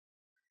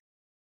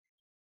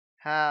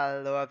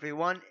Hello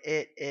everyone,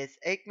 it is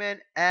Aikman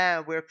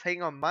and we're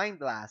playing on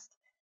Mineblast.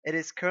 It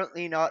is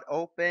currently not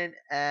open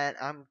and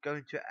I'm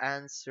going to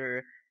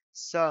answer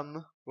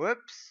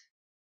whoops,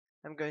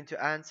 I'm going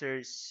to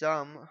answer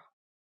some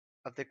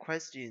of the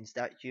questions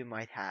that you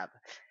might have.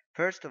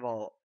 First of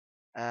all,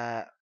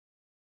 uh,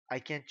 I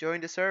can't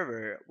join the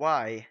server.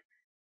 Why?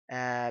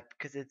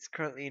 Because it's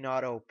currently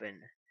not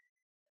open.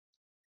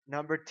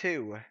 Number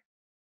two,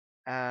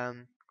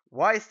 um,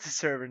 why is the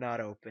server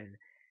not open?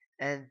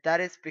 And that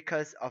is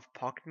because of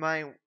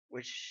PocketMine,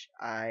 which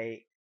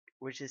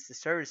is the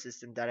server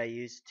system that I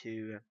use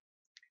to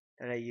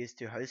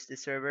host the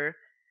server.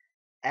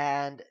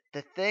 And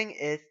the thing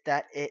is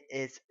that it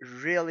is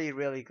really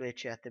really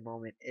glitchy at the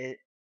moment.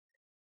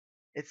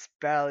 It's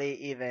barely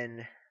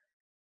even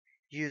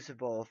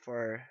usable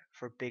for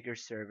bigger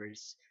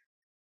servers.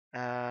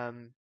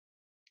 Um,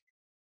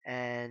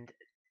 and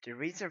the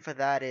reason for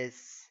that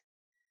is,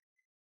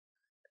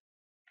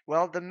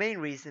 well, the main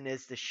reason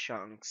is the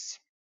chunks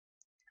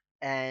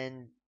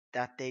and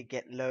that they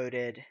get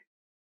loaded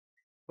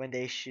when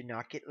they should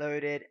not get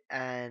loaded,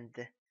 and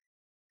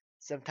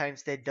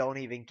sometimes they don't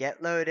even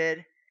get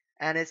loaded,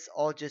 and it's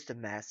all just a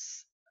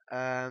mess.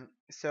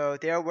 So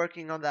they are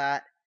working on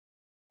that.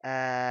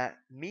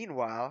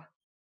 Meanwhile,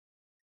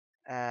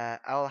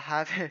 I'll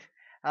have it.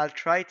 I'll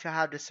try to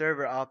have the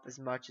server up as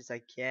much as I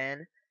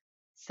can.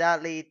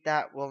 Sadly,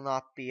 that will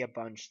not be a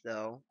bunch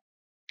though,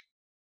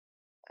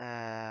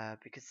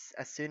 because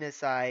as soon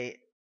as I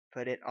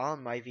put it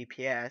on my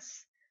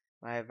VPS,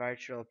 my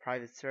virtual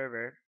private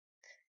server,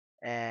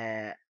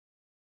 uh,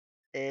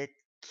 it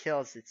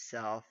kills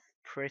itself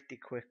pretty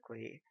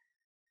quickly.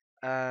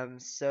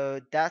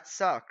 So that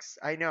sucks,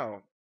 I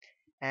know.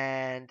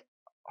 And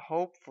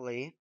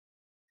hopefully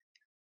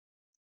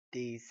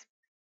these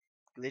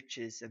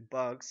glitches and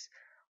bugs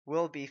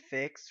will be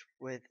fixed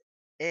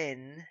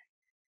within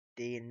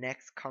the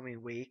next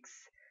coming weeks.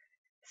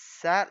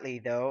 Sadly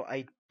though,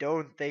 I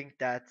don't think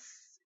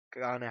that's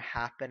gonna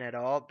happen at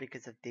all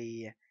because of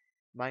the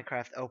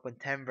Minecraft Open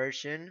 10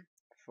 version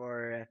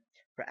for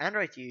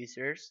Android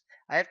users.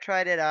 I've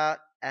tried it out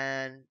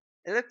and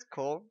it looks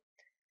cool.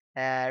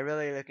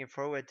 Really looking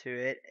forward to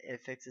it.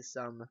 It fixes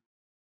some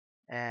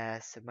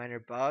minor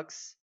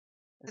bugs.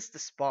 This is the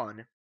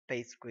spawn,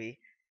 basically.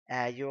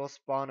 You will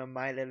spawn on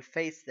my little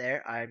face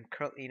there. I'm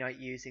currently not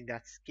using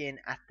that skin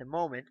at the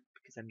moment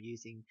because I'm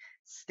using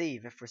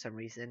Steve for some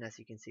reason, as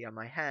you can see on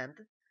my hand.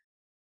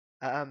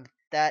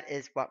 That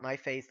is what my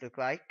face look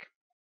like.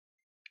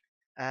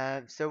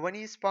 So when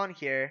you spawn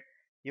here,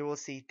 you will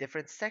see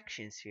different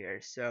sections here.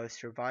 So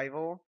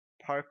survival,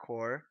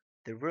 parkour,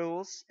 the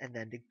rules, and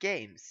then the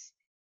games.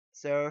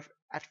 So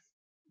at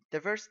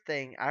the first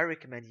thing I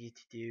recommend you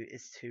to do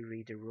is to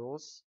read the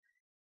rules.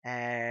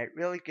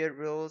 Really good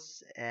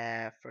rules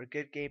for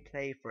good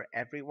gameplay for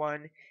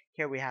everyone.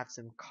 Here we have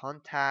some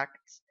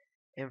contact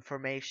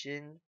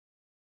information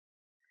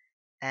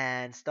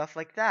and stuff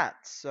like that.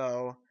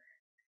 So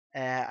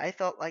I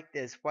thought like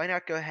this, why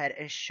not go ahead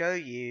and show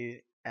you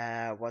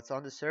what's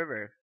on the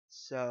server.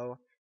 So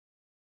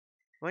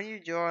when you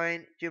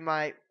join, you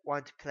might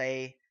want to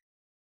play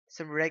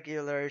some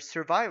regular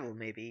survival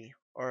maybe.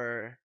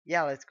 Or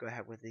yeah, let's go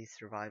ahead with the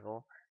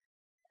survival.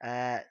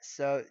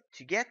 So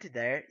to get to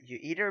there, you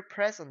either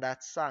press on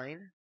that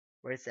sign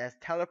where it says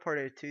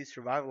teleported to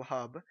survival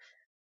hub,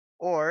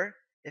 or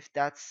if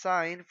that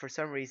sign for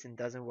some reason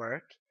doesn't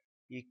work,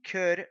 you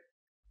could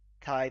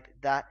type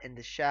that in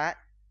the chat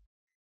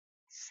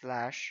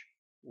slash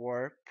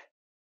warp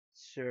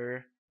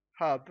sur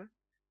hub,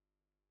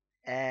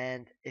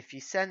 and if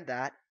you send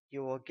that,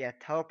 you will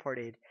get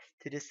teleported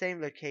to the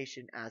same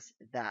location as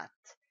that.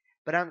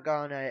 But I'm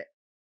gonna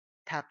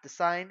tap the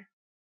sign,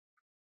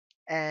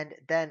 and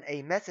then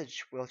a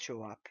message will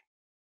show up.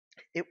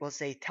 It will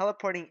say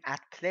teleporting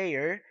at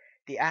player.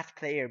 The at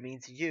player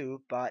means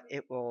you, but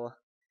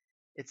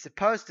it's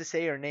supposed to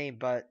say your name,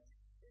 but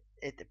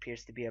it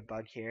appears to be a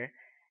bug here,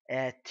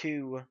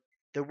 to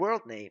the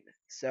world name.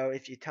 So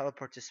if you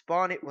teleport to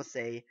spawn, it will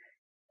say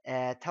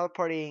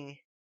teleporting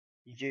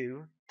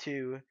you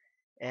to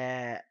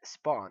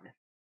spawn.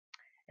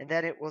 And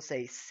then it will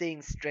say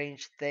seeing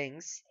strange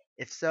things.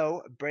 If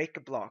so, break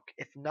a block.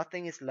 If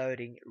nothing is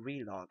loading,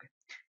 relog.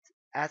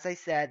 As I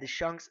said, the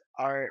chunks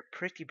are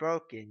pretty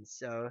broken,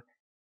 so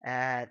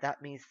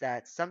that means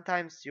that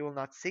sometimes you will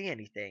not see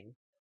anything,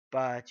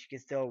 but you can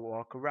still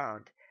walk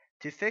around.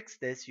 To fix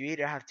this, you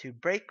either have to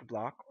break a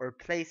block or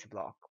place a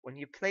block. When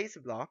you place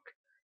a block,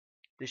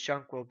 the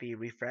chunk will be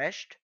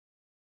refreshed,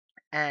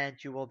 and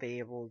you will be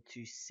able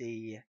to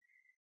see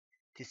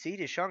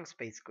the chunks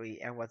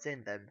basically and what's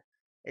in them.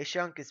 A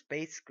chunk is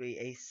basically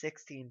a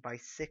 16 by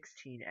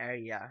 16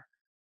 area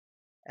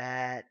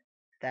uh,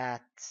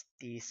 that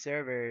the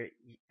server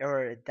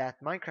or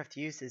that Minecraft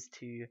uses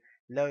to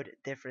load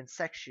different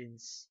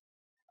sections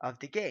of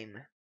the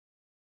game.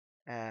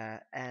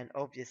 And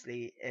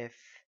obviously, if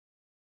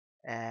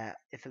a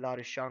lot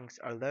of chunks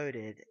are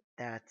loaded,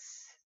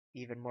 that's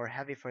even more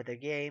heavy for the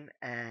game,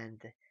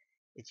 and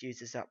it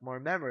uses up more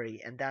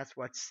memory, and that's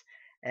what's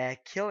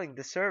killing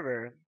the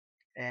server.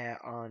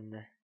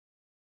 on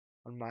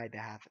my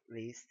behalf at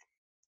least,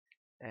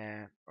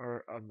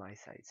 or on my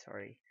side.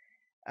 Sorry.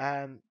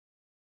 Um,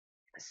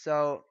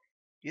 so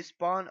you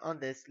spawn on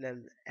this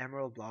little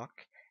emerald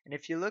block, and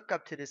if you look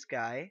up to the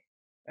sky,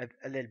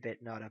 a little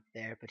bit not up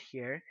there, but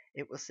here,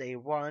 it will say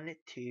 1,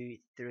 2,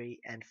 3,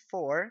 and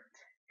 4.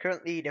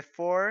 Currently, the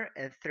 4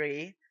 and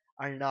 3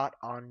 are not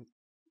on,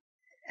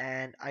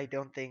 and I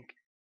don't think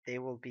they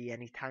will be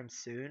anytime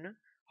soon.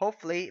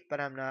 Hopefully, but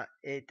I'm not.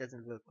 It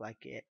doesn't look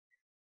like it.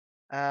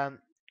 Um,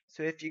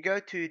 so if you go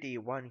to the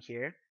one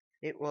here,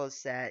 it will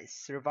say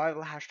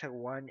survival hashtag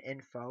one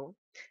info.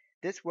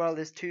 This world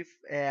is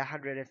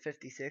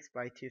 256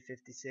 by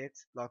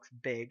 256 blocks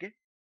big,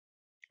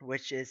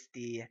 which is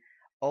the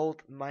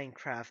old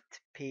Minecraft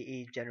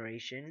PE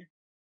generation,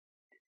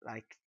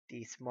 like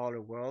the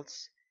smaller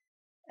worlds.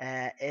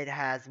 It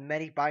has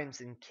many biomes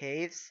and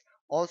caves.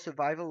 All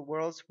survival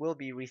worlds will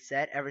be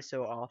reset ever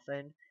so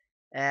often.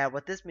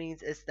 What this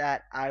means is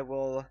that I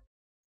will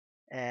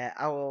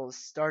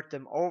start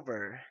them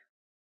over.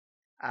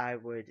 I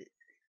would,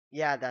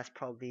 yeah, that's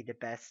probably the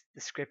best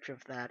description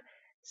of that.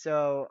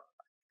 So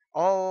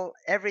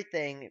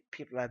everything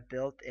people have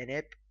built in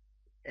it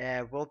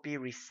will be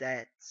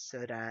reset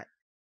so that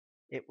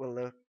it will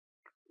look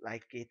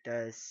like it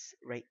does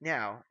right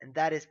now, and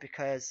that is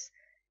because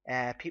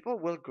people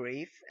will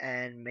grieve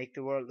and make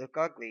the world look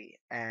ugly,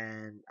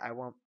 and I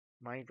want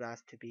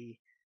Mineblast to be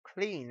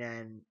clean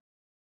and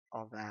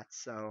all that.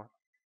 So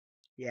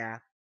yeah,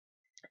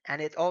 and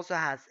it also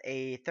has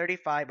a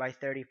 35 by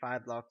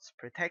 35 blocks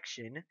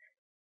protection,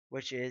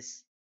 which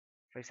is,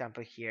 for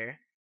example, here,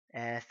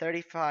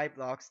 35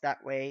 blocks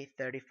that way,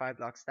 35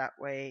 blocks that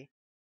way,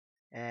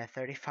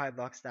 35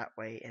 blocks that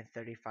way, and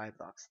 35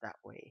 blocks that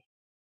way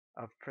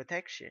of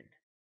protection.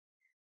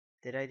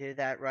 Did I do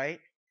that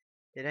right?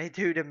 Did I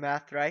do the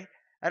math right?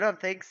 I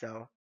don't think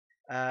so.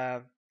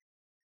 Um,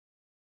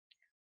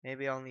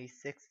 Maybe only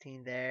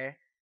 16 there,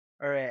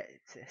 or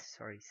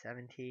sorry,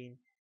 17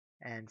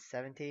 and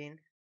 17,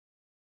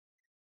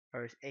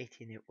 or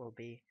 18 it will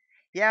be.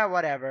 Yeah,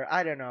 whatever.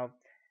 I don't know,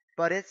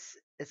 but it's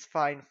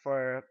fine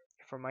for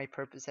my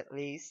purpose at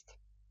least.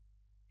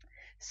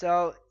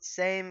 So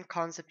same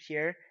concept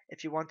here.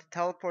 If you want to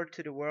teleport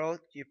to the world,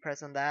 you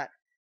press on that,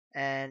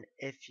 and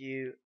if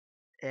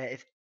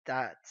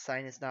that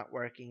sign is not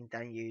working,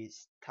 then you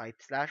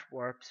type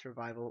 /warp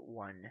survival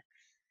 1.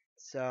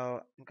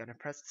 So I'm gonna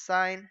press the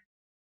sign,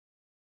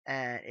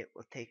 and it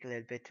will take a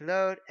little bit to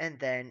load, and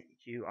then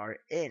you are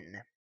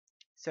in.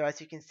 So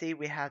as you can see,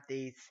 we have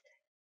these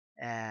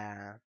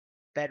uh,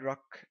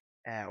 bedrock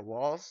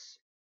walls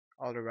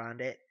all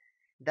around it.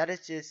 That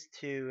is just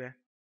to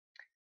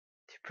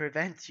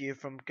prevent you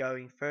from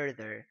going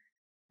further.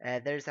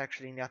 There's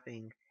actually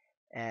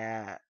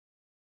uh,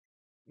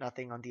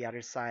 nothing on the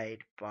other side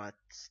but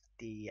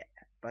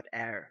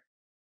air.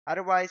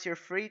 Otherwise, you're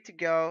free to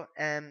go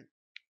and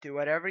do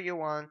whatever you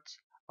want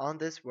on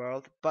this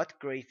world, but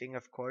griefing,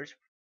 of course.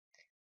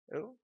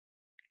 Oh,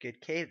 good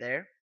cave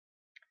there.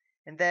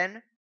 And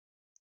then,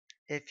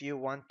 if you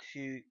want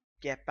to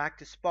get back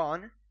to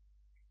spawn,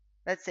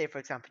 let's say, for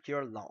example,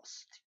 you're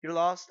lost. You're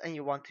lost and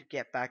you want to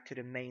get back to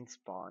the main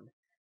spawn.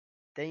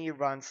 Then you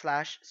run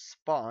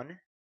 /spawn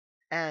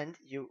and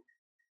you.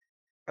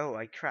 Oh,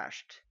 I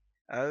crashed.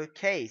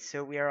 Okay,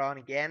 so we are on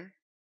again.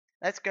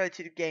 Let's go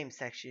to the game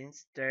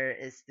sections. There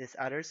is this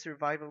other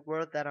survival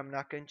world that I'm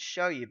not going to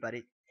show you, but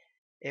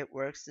it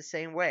works the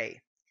same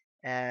way.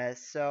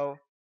 So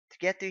to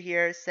get to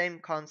here, same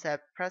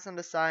concept, press on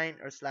the sign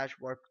or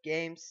 /warp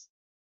games,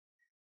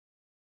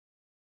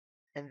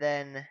 and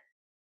then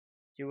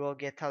you will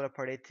get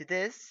teleported to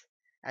this.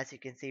 As you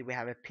can see, we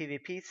have a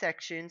PvP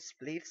section,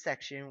 Spleef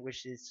section,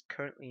 which is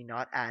currently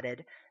not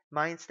added,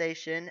 Mine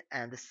Station,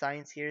 and the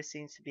signs here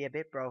seems to be a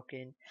bit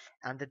broken,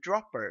 and the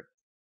Dropper,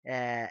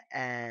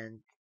 and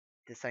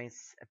the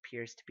signs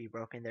appears to be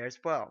broken there as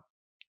well.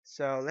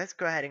 So let's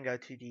go ahead and go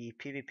to the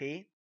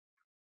PvP.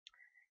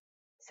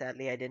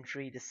 Sadly, I didn't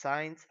read the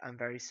signs. I'm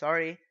very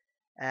sorry.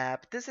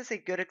 But this is a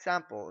good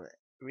example.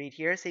 Read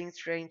here, seeing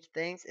strange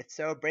things. If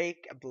so,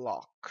 break a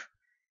block.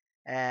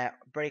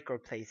 Break or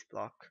place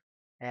block.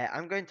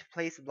 I'm going to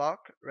place a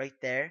block right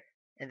there,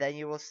 and then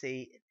you will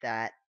see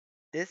that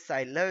this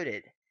side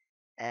loaded,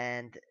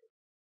 and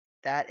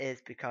that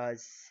is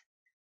because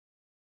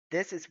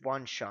this is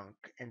one chunk,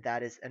 and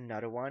that is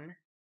another one.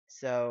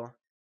 So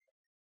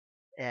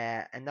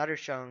another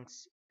chunk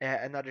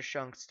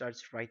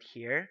starts right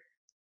here.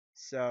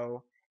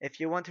 So if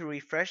you want to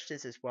refresh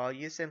this as well,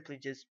 you simply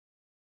just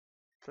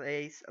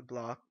place a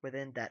block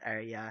within that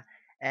area,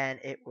 and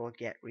it will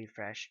get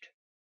refreshed.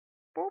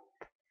 Boop.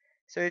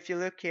 So if you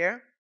look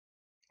here,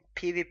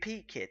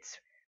 PvP kits.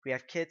 We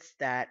have kits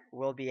that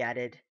will be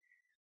added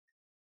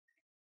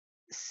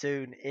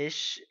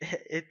soon-ish.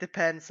 It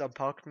depends on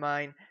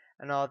Pokemon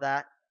and all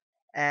that.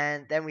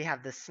 And then we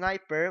have the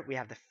Sniper, we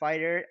have the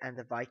Fighter, and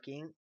the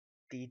Viking.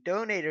 The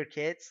Donator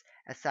kits,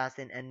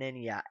 Assassin, and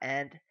Ninja.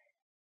 And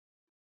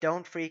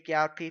don't freak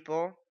out,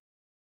 people.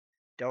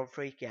 Don't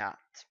freak out.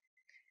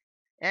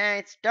 And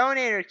it's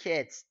donator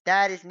kits.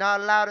 That is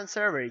not allowed on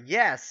server.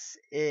 Yes,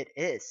 it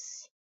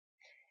is.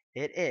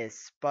 It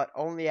is, but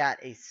only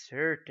at a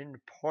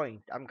certain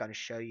point. I'm gonna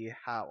show you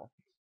how.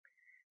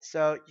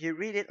 So you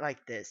read it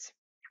like this.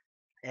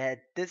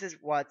 This is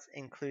what's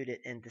included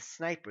in the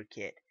sniper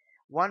kit.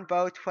 One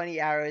bow, 20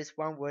 arrows,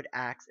 one wood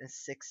axe, and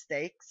 6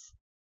 stakes.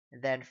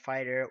 And then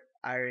fighter,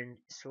 iron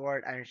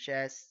sword, iron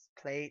chest,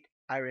 plate,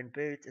 iron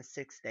boots, and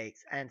 6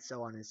 stakes, and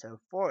so on and so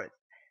forth.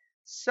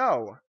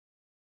 So,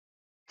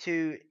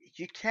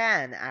 you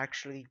can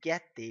actually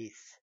get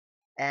these.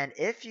 And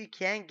if you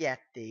can get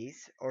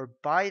these or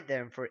buy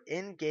them for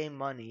in-game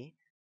money,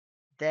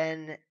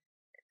 then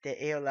the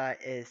Aeola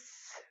is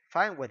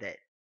fine with it.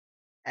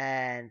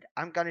 And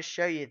I'm gonna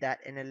show you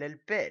that in a little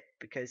bit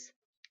because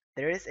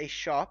there is a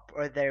shop,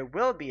 or there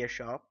will be a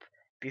shop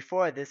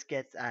before this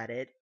gets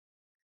added,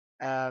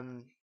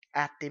 um,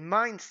 at the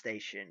mine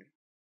station.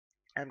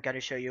 I'm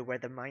gonna show you where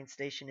the mine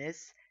station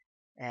is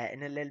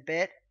in a little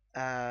bit.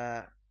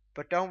 Uh,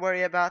 but don't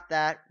worry about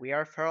that. We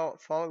are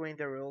following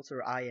the rules,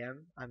 or I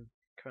am. I'm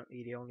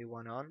currently the only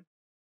one on.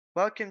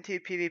 Welcome to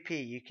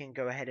PvP. You can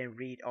go ahead and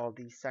read all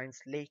these signs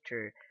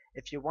later.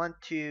 If you want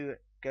to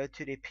go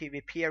to the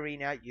PvP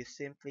arena, you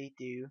simply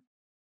do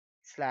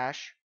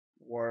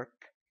 /warp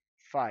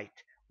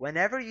fight.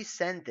 Whenever you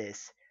send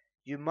this,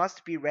 you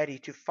must be ready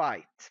to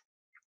fight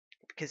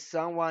because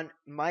someone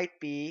might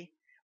be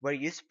where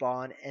you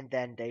spawn and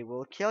then they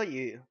will kill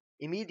you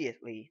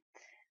immediately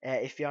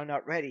if you're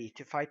not ready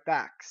to fight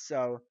back.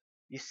 So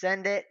you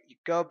send it, you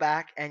go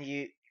back, and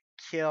you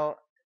kill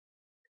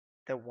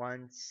the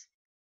ones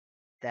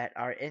that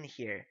are in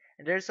here.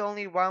 And there's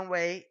only one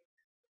way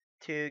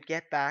to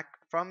get back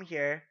from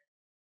here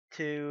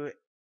to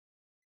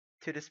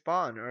the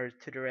spawn or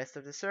to the rest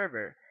of the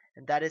server,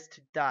 and that is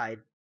to die.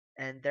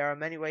 And there are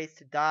many ways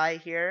to die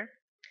here.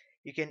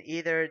 You can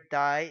either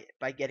die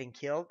by getting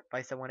killed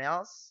by someone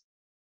else,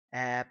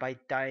 by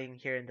dying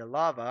here in the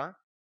lava,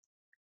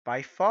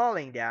 by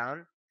falling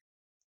down,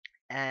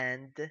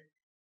 and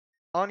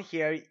on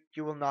here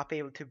you will not be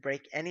able to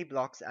break any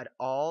blocks at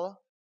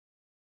all.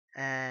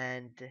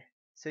 And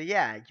so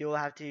yeah, you'll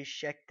have to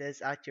check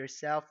this out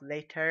yourself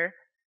later.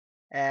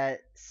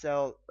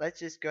 So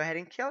let's just go ahead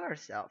and kill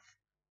ourselves.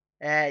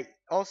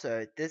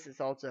 Also, this is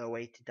also a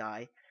way to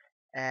die.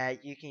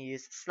 You can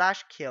use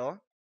 /kill,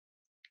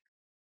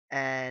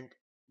 and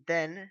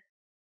then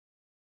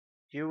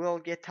you will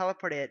get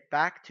teleported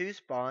back to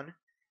spawn,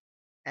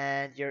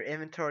 and your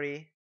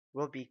inventory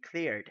will be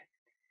cleared.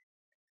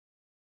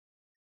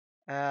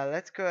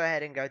 Let's go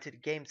ahead and go to the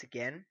games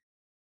again,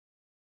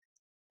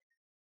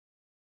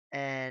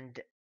 and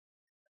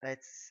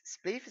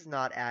Spleef is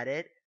not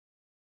added.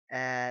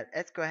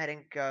 Let's go ahead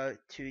and go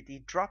to the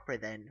dropper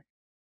then.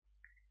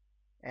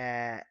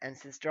 And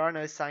since there are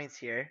no signs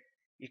here,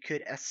 you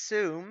could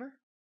assume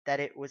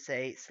that it was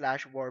a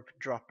 /warp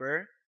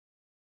dropper.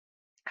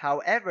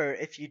 However,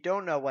 if you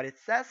don't know what it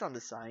says on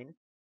the sign,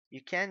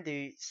 you can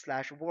do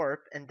 /warp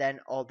and then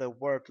all the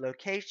warp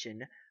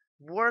location.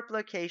 Warp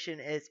location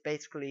is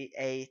basically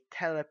a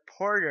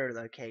teleporter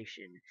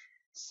location.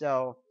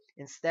 So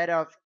instead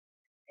of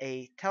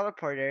a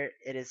teleporter,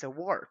 it is a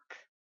warp.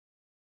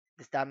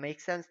 Does that make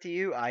sense to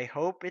you? I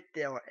hope it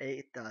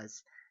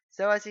does.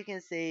 So as you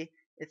can see,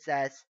 it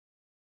says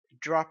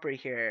dropper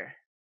here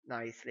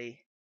nicely.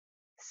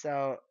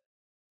 So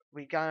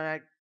we're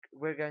going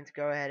to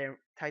go ahead and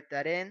type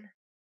that in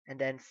and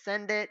then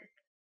send it,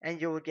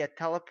 and you will get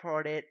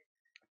teleported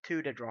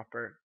to the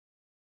dropper.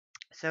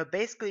 So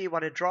basically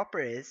what a dropper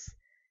is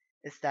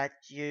that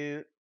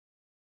you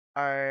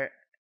are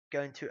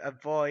going to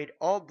avoid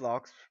all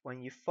blocks when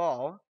you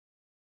fall.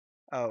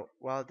 Oh,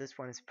 well, this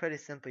one is pretty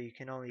simple. You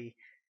can only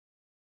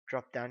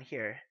drop down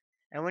here.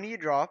 And when you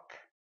drop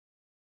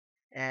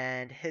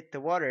and hit the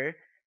water,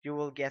 you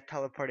will get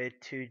teleported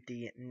to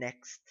the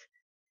next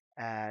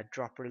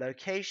dropper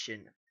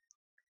location.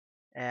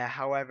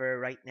 However,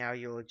 right now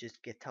you will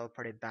just get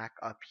teleported back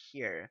up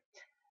here.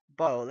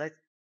 But let's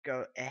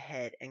go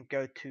ahead and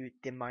go to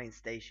the mine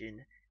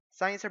station.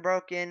 Signs are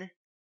broken.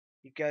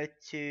 You go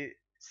to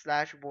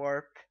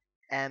 /warp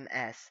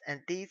ms,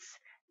 and these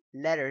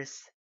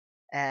letters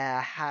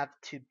have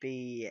to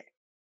be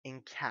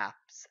in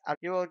caps.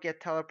 You will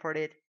get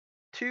teleported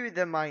to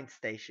the mine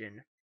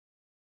station.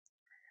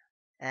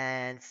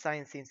 And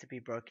sign seems to be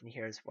broken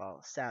here as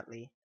well,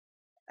 sadly.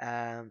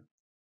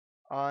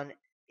 On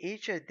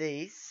each of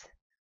these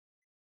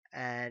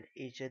and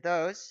each of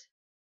those,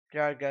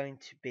 there are going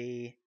to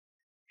be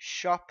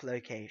shop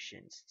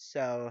locations.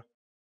 So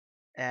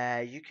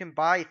you can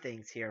buy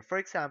things here. For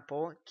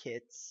example,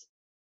 kits.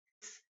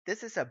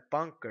 This is a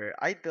bunker.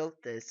 I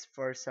built this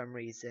for some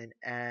reason,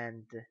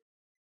 and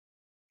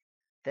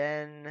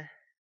then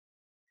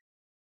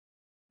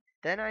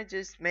I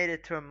just made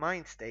it to a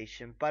mine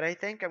station. But I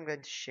think I'm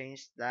going to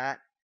change that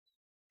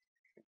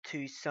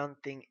to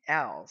something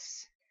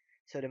else.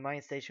 So the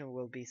mine station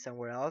will be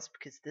somewhere else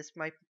because this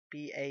might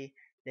be a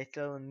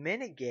little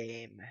mini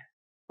game.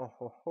 Oh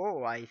ho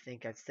ho, I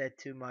think I've said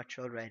too much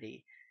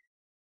already.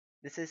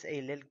 This is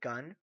a little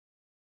gun.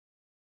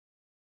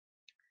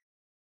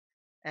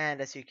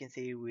 And as you can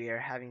see, we are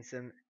having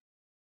some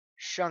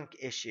chunk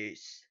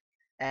issues.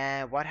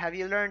 And what have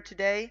you learned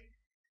today?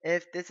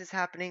 If this is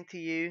happening to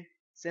you,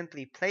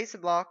 simply place a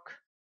block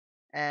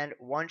and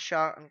one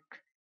chunk.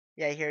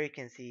 Yeah, here you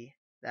can see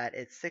that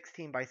it's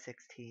 16 by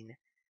 16.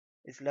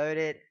 It's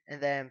loaded,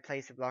 and then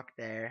place a block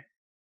there,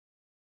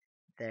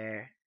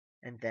 there,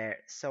 and there,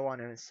 so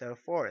on and so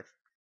forth.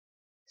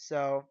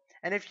 So,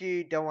 and if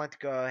you don't want to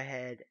go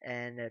ahead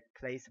and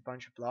place a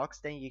bunch of blocks,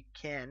 then you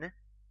can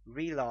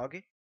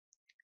relog.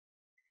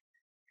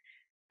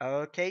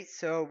 Okay,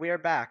 so we're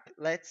back.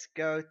 Let's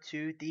go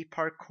to the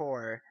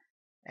parkour,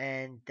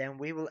 and then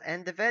we will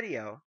end the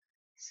video.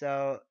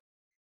 So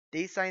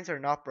these signs are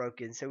not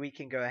broken, so we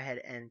can go ahead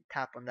and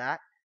tap on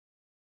that.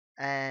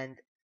 And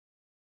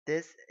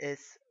this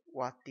is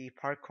what the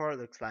parkour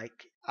looks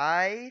like.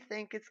 I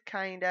think it's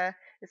kinda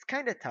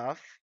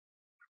tough.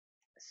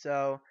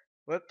 So,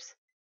 whoops,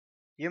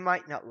 you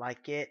might not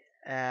like it,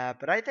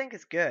 but I think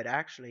it's good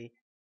actually.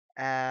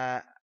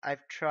 Uh,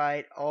 I've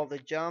tried all the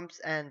jumps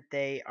and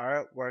they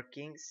are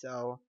working.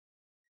 So,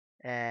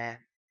 uh,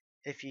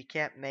 if you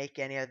can't make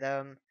any of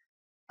them,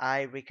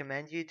 I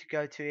recommend you to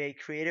go to a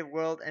creative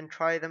world and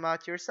try them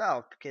out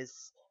yourself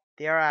because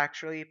they are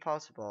actually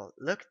possible.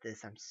 Look at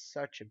this, I'm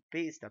such a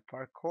beast at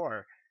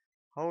parkour.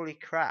 Holy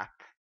crap.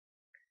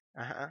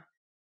 Uh-huh.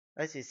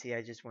 As you see,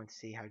 I just want to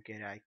see how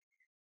good I.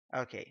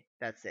 Okay,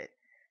 that's it.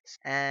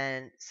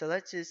 And so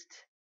let's just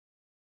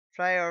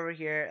fly over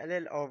here, a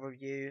little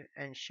overview,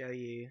 and show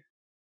you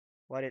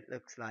what it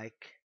looks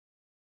like.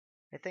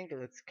 I think it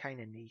looks kind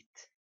of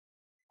neat.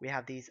 We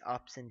have these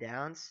ups and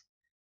downs.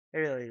 I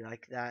really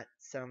like that.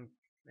 Some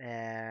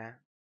uh,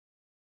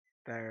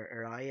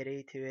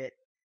 variety to it.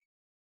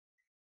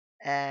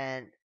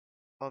 And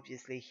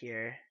obviously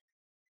here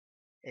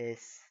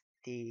is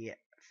the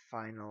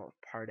final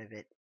part of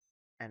it.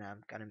 And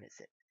I'm gonna miss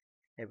it.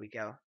 There we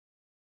go.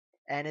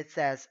 And it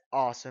says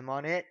awesome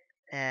on it.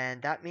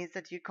 And that means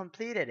that you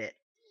completed it.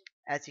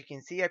 As you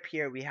can see up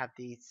here, we have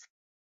these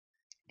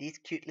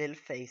cute little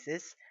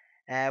faces.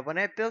 When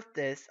I built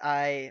this,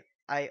 I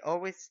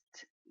always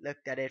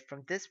looked at it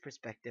from this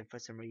perspective for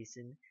some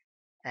reason,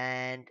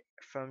 and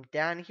from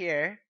down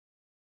here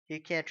you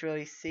can't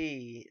really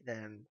see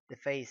them, the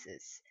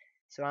faces.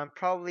 So I'm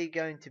probably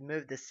going to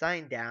move the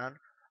sign down,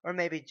 or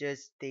maybe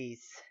just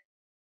these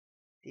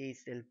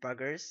little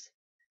buggers,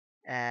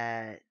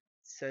 uh,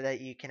 so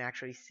that you can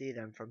actually see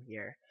them from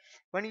here.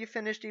 When you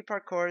finish the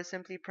parkour,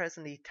 simply press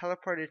on the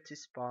teleporter to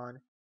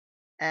spawn,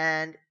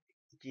 and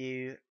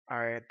you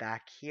are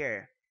back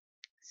here.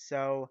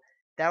 So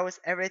that was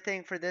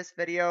everything for this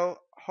video.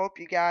 Hope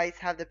you guys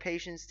have the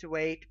patience to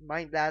wait.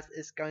 Mineblast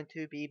is going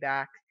to be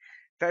back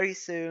very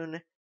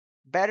soon,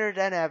 better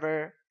than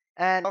ever.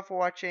 And for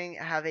watching.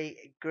 Have a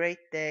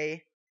great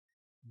day.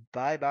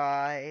 Bye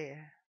bye.